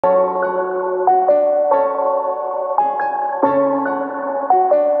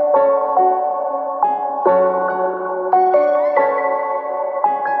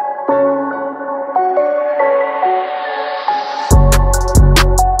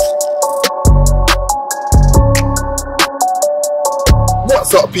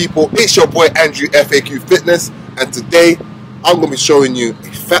up, people? It's your boy Andrew, FAQ Fitness, and today I'm going to be showing you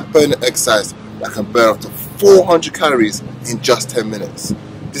a fat burner exercise that can burn up to 400 calories in just 10 minutes.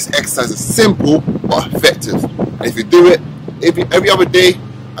 This exercise is simple but effective, and if you do it every other day,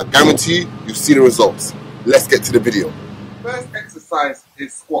 I guarantee you'll see the results. Let's get to the video. First exercise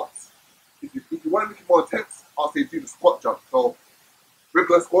is squats. If you want to make it more intense, I'll say do the squat jump. So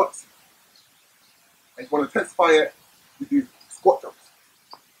regular squats, and if you want to intensify it, you do squat jumps.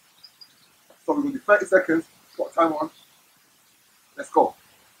 So we're going to do 30 seconds, squat time on. Let's go.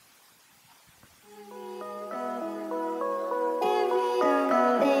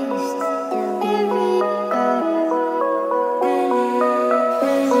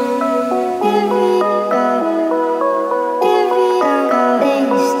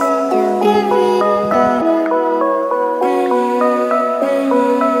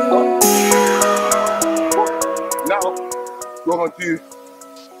 Now, we're going to do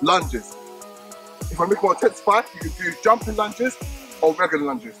lunges. If I make it more intensify, you can do jumping lunges or regular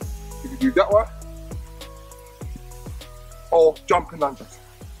lunges. You can do that one or jumping lunges.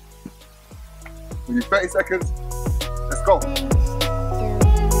 We do 30 seconds. Let's go.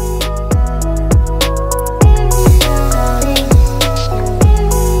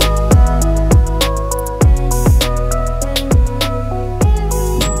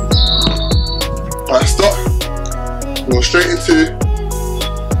 Alright, stop. We'll go straight into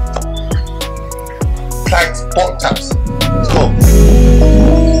planks, bottom taps. Let's go.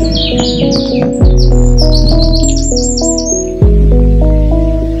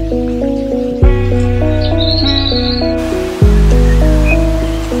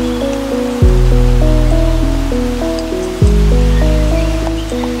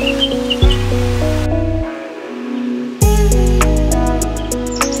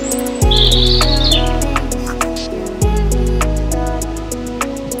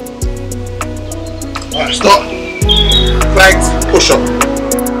 Alright, stop. Planks, push up.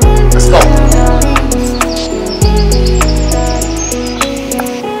 Let's go.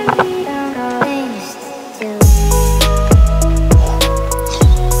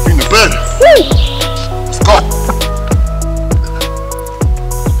 In the bed. Let's go.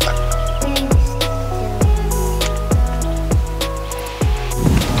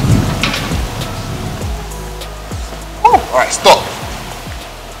 Alright, stop.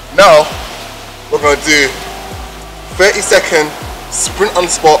 Now we're going to do 30-second sprint on the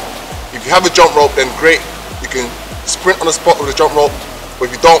spot. If you have a jump rope, then great. You can sprint on the spot with a jump rope. But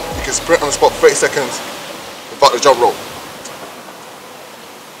if you don't, you can sprint on the spot for 30 seconds without the jump rope.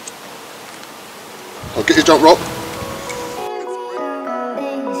 I'll get your jump rope.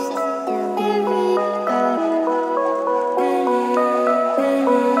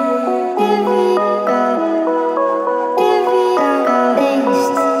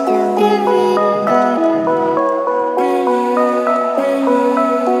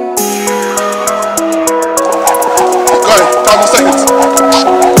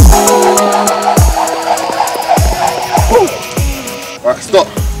 Alright, stop.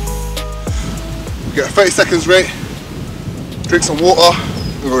 Get a 30 seconds rate. Drink some water.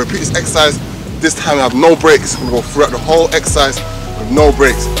 We're going to repeat this exercise. This time we have no breaks. We're going to go throughout the whole exercise with no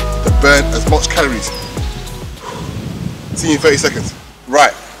breaks to burn as much calories. See you in 30 seconds.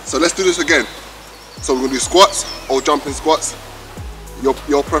 Right, so let's do this again. So we're going to do squats or jumping squats.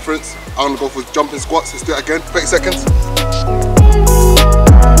 Your preference. I'm going to go for jumping squats. Let's do it again. 30 seconds.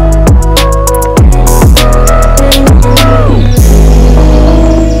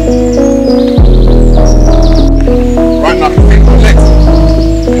 Right now, feet on legs.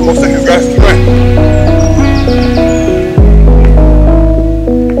 10 more seconds, guys. Keep going.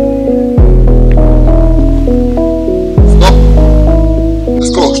 Stop.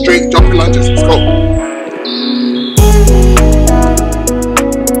 Let's go. Straight jumping lunges. Let's go.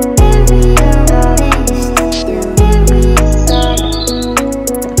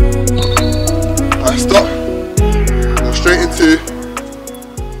 Alright, stop. Go straight into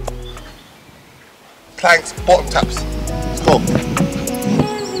planks, bottom taps. Let's go.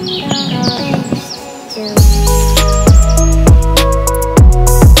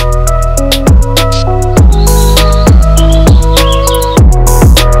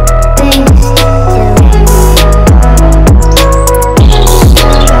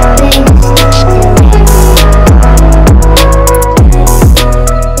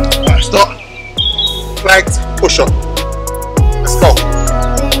 Alright, stop. Planks, push up. Let's go.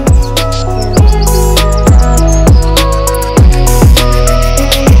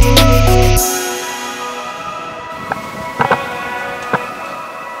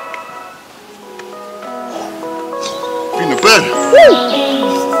 In the bed.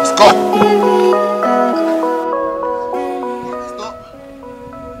 Woo!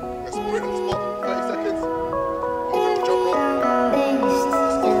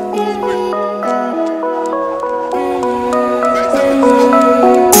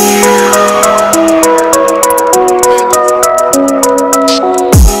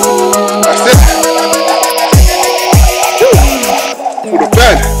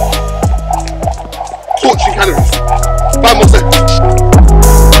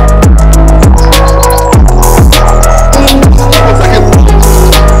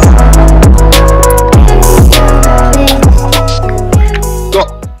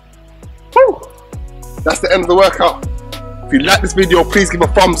 that's the end of the workout. If you like this video, please give a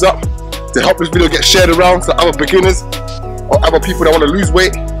thumbs up to help this video get shared around so other beginners or other people that want to lose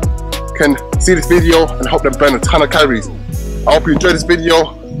weight can see this video and help them burn a ton of calories. I hope you enjoyed this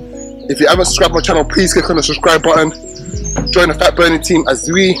video. If you haven't subscribed to my channel, please click on the subscribe button. Join the fat burning team as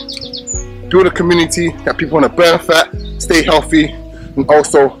we build a community that people want to burn fat, stay healthy, and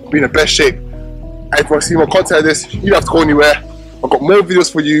also be in the best shape. And if you want to see more content like this, you don't have to go anywhere. I've got more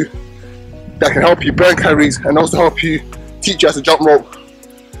videos for you that can help you burn calories and also help you teach you how to jump rope.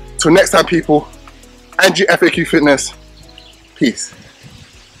 Till next time, people, Andrew FAQ Fitness. Peace.